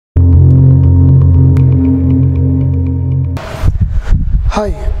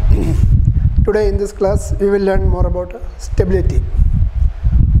Hi, today in this class we will learn more about stability.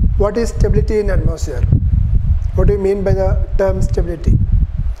 What is stability in atmosphere? What do you mean by the term stability?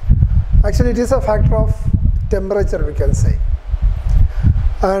 Actually, it is a factor of temperature, we can say.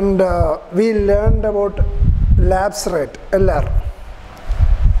 And we learned about lapse rate, LR.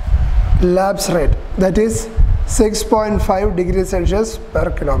 Lapse rate, that is 6.5 degrees Celsius per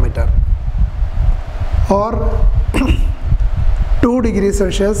kilometer, or 2 degrees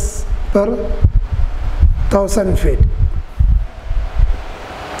Celsius per 1000 feet.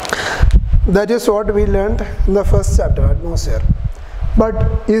 That is what we learned in the first chapter, atmosphere.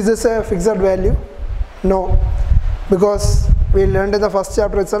 But is this a fixed value? No, because we learned in the first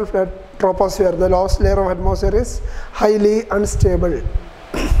chapter itself that troposphere, the lowest layer of atmosphere, is highly unstable.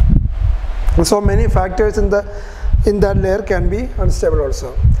 So many factors in that layer can be unstable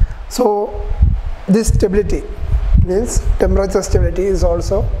also. So this stability means temperature stability is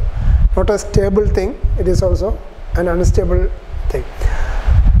also not a stable thing, it is also an unstable thing.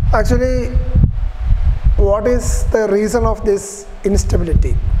 Actually, what is the reason of this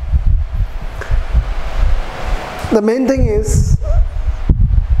instability? The main thing is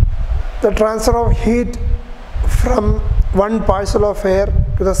the transfer of heat from one parcel of air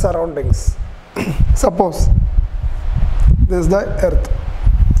to the surroundings. Suppose this is the earth.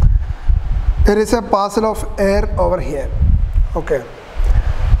 There is a parcel of air over here. Okay.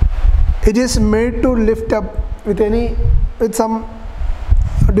 It is made to lift up due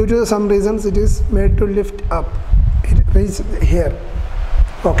to some reasons it is made to lift up. It reaches here.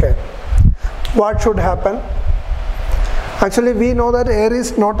 Okay. What should happen? Actually, we know that air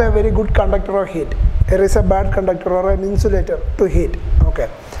is not a very good conductor of heat. Air is a bad conductor or an insulator to heat. Okay.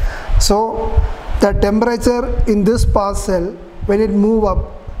 So the temperature in this parcel, when it move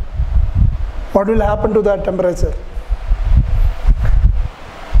up, what will happen to that temperature?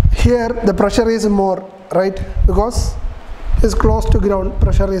 Here the pressure is more, right? Because it is close to ground,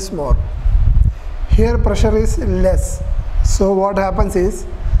 pressure is more. Here pressure is less. So what happens is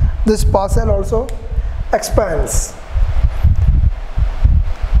this parcel also expands.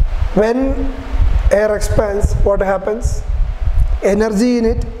 When air expands, what happens? Energy in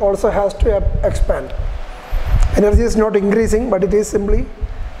it also has to expand. Energy is not increasing, but it is simply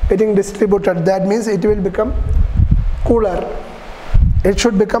getting distributed. That means it will become cooler. It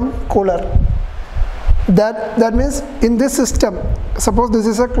should become cooler. That means in this system, suppose this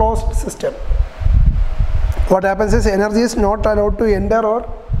is a closed system, what happens is energy is not allowed to enter or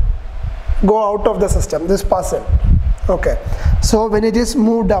go out of the system, this parcel. Okay. So when it is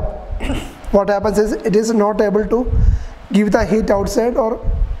moved up, what happens is it is not able to give the heat outside or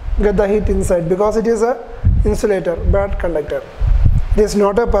get the heat inside, because it is a insulator, bad conductor. It is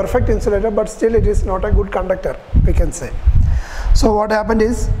not a perfect insulator, but still it is not a good conductor, we can say. So what happened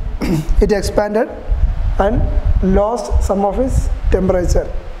is it expanded and lost some of its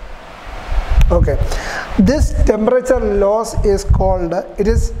temperature. Okay. This temperature loss is called,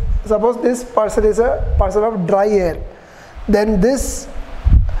 suppose this parcel is a parcel of dry air, then this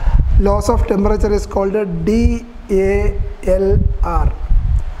loss of temperature is called a DALR,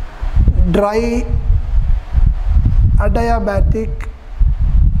 dry adiabatic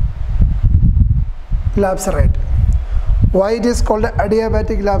lapse rate. Why it is called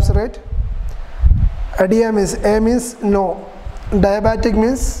adiabatic lapse rate? Adia means A means no, diabatic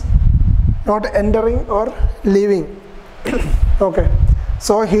means not entering or leaving. Okay.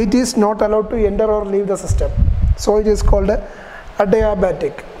 So heat is not allowed to enter or leave the system. So it is called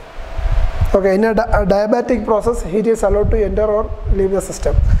adiabatic. Okay. In a diabatic process, heat is allowed to enter or leave the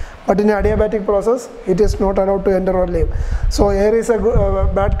system. But in a adiabatic process, it is not allowed to enter or leave. So air is a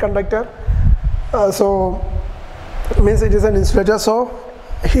bad conductor. So means it is an insulator, so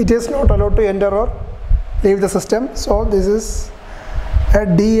it is not allowed to enter or leave the system. So this is a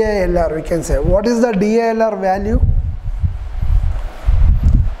DALR, we can say. What is the DALR value?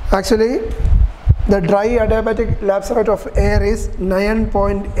 Actually, the dry adiabatic lapse rate of air is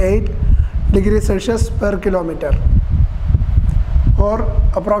 9.8 degrees Celsius per kilometer, or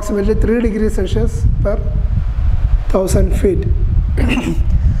approximately 3 degrees Celsius per 1000 feet.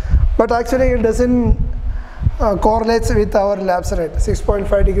 But actually it doesn't correlates with our lapse rate,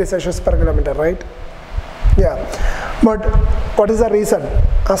 6.5 degrees Celsius per kilometer, right? Yeah. But what is the reason?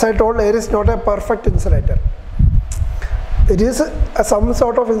 As I told, air is not a perfect insulator. It is some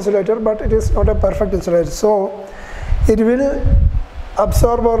sort of insulator, but it is not a perfect insulator. So it will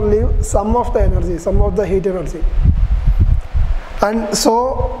absorb or leave some of the energy, some of the heat energy. And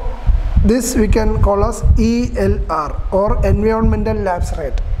so this we can call as ELR, or environmental lapse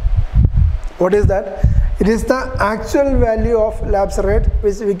rate. What is that? It is the actual value of lapse rate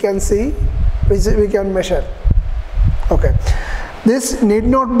which we can see, which we can measure. Okay. This need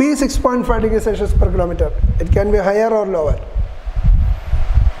not be 6.5 degrees Celsius per kilometer. It can be higher or lower.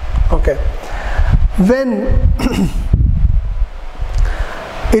 Okay. When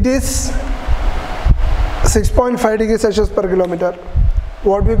it is 6.5 degrees Celsius per kilometer,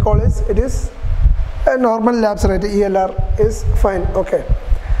 what we call is, it is a normal lapse rate, ELR is fine. Okay.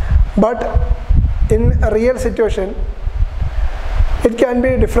 But in a real situation, it can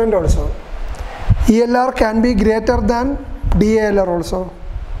be different also. ELR can be greater than DALR also.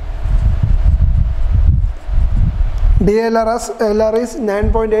 DALR is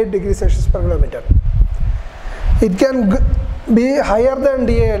 9.8 degrees Celsius per kilometer. It can be higher than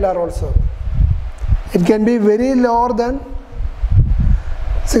DALR also. It can be very lower than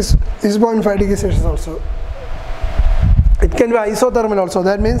 6.5 degrees Celsius also. It can be isothermal also.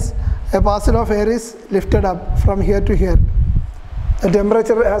 That means a parcel of air is lifted up from here to here. The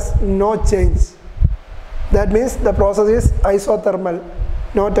temperature has no change. That means the process is isothermal.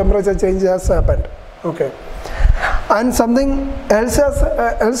 No temperature change has happened. Okay. And something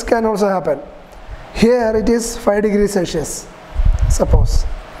else can also happen. Here it is 5 degrees Celsius, suppose.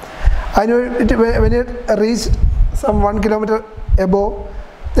 And when it reached some 1 kilometer above,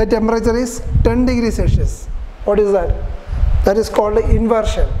 the temperature is 10 degrees Celsius. What is that? That is called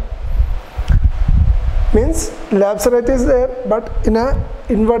inversion. Means lapse rate is there, but in a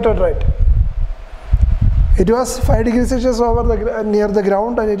inverted rate. It was 5 degrees Celsius over near the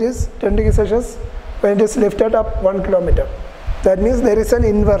ground, and it is 10 degrees Celsius when it is lifted up 1 kilometer. That means there is an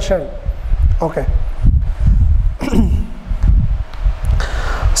inversion. Okay.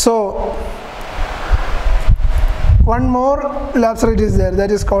 So one more lapse rate is there,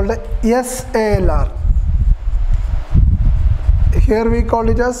 that is called SALR. Here we call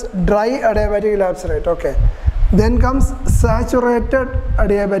it as dry adiabatic lapse rate. Okay. Then comes saturated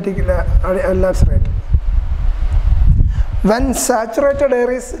adiabatic lapse rate. When saturated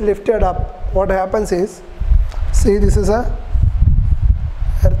air is lifted up, what happens is, see, this is a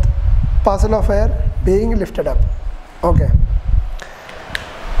parcel of air being lifted up. Okay.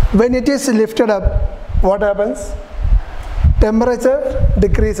 When it is lifted up, what happens? Temperature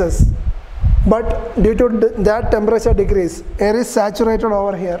decreases. But due to that temperature decrease, air is saturated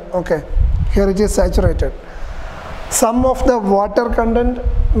over here. Okay. Here it is saturated. Some of the water content,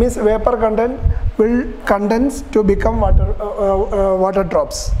 means vapor content, will condense to become water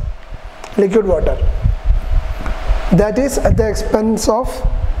drops, liquid water. That is at the expense of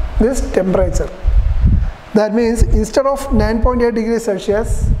this temperature. That means instead of 9.8 degrees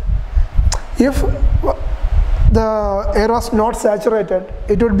Celsius, if the air was not saturated,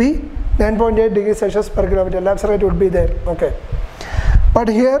 it would be 9.8 degrees Celsius per kilometer. Lapse rate would be there. Okay. But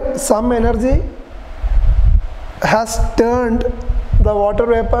here some energy has turned the water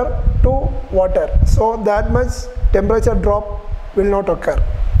vapor to water, so that much temperature drop will not occur.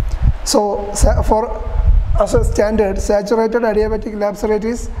 So as a standard, saturated adiabatic lapse rate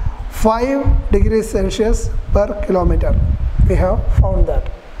is 5 degrees Celsius per kilometer. We have found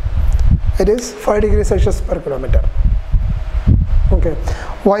that it is 5 degrees Celsius per kilometer. Okay.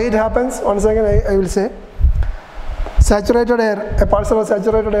 Why it happens? Once again I will say, saturated air, a parcel of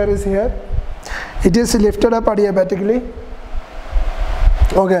saturated air is here. It is lifted up adiabatically.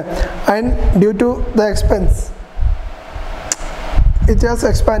 Okay. And due to the expense, it has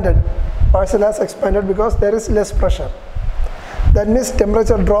expanded. Parcel has expanded because there is less pressure. That means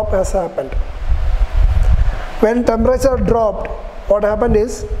temperature drop has happened. When temperature dropped, what happened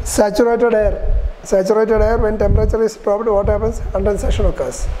is saturated air, when temperature is dropped, what happens? Condensation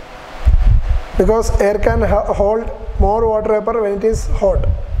occurs. Because air can hold more water vapor when it is hot.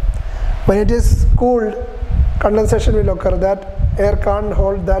 When it is cooled, condensation will occur. That air can't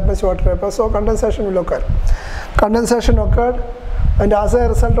hold that much water vapor, so condensation will occur. Condensation occurred, and as a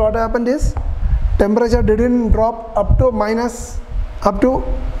result, what happened is temperature didn't drop up to means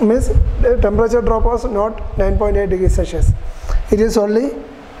the temperature drop was not 9.8 degrees Celsius. It is only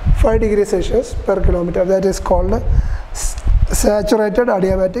 5 degrees Celsius per kilometer. That is called saturated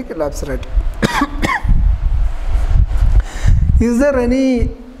adiabatic lapse rate. Is there any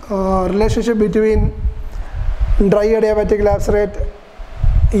relationship between dry adiabatic lapse rate,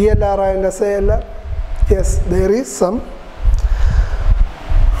 ELR and SALR? Yes, there is some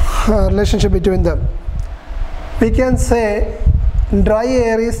relationship between them. We can say dry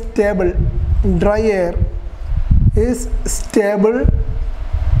air is stable. Dry air is stable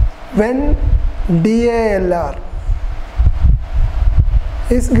when DALR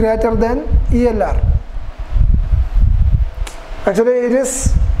is greater than ELR. Actually, it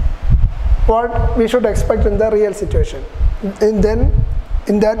is what we should expect in the real situation. And then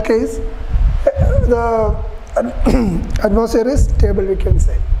in that case the atmosphere is stable, we can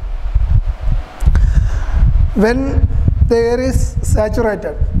say. When the air is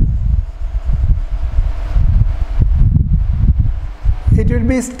saturated, it will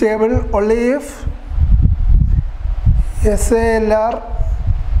be stable only if SALR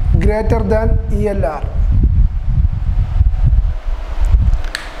greater than ELR.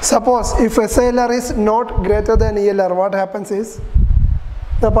 Suppose if SALR is not greater than ELR, what happens is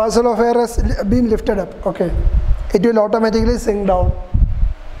the parcel of air has been lifted up, okay, it will automatically sink down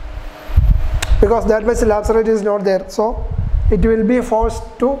because that much lapse rate is not there, so it will be forced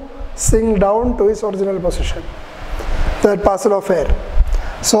to sink down to its original position, that parcel of air.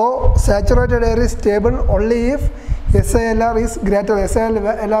 So saturated air is stable only if SALR is greater,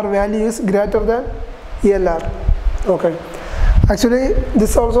 SALR value is greater than ELR. Okay. Actually,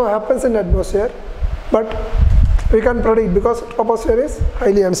 this also happens in atmosphere, but we can predict because troposphere is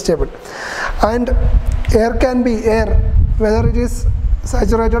highly unstable. And air can be air, whether it is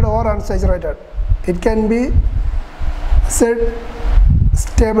saturated or unsaturated. It can be said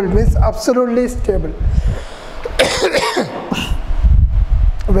stable, means absolutely stable.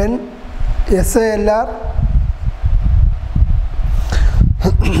 When SALR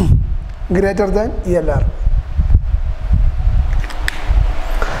greater than ELR.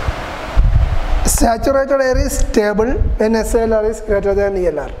 Saturated air is stable when SALR is greater than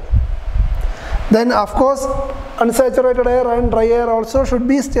ELR. Then of course unsaturated air and dry air also should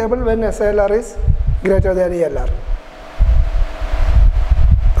be stable when SALR is greater than ELR.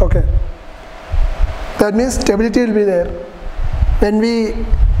 Okay. That means stability will be there. When we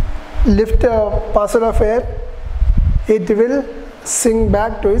lift a parcel of air, it will sink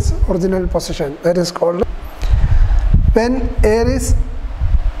back to its original position. That is called. When air is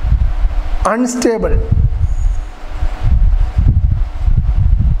unstable,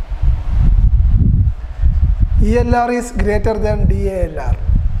 ELR is greater than DALR.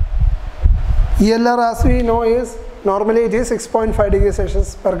 ELR, as we know, is normally it is 6.5 degrees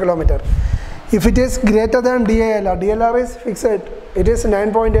Celsius per kilometer. If it is greater than DALR, DALR is fixed, it is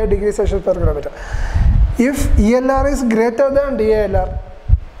 9.8 degrees Celsius per kilometer. If ELR is greater than DALR,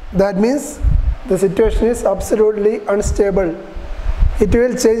 that means the situation is absolutely unstable. It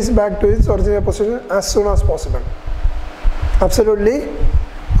will change back to its original position as soon as possible. Absolutely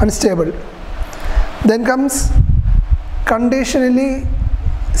unstable. Then comes conditionally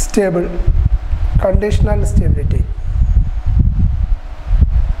stable, conditional stability.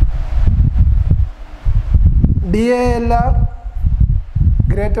 DALR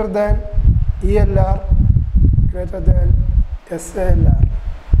greater than ELR greater than SALR.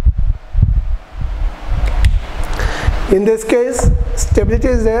 In this case, stability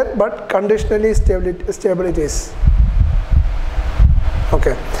is there, but conditionally stability is.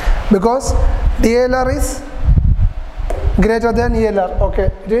 Okay. Because DALR is greater than ELR,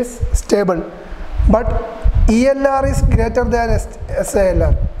 okay, it is stable. But ELR is greater than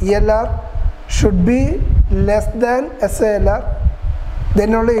SALR. ELR should be less than SALR,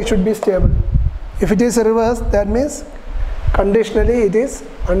 then only it should be stable. If it is reversed, that means conditionally it is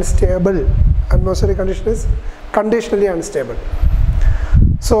unstable. Atmospheric condition is conditionally unstable.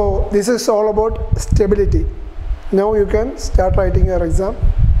 So this is all about stability. Now you can start writing your exam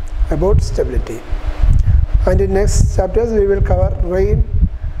about stability. And in next chapters we will cover rain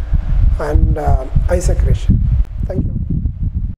and ice accretion. Thank you.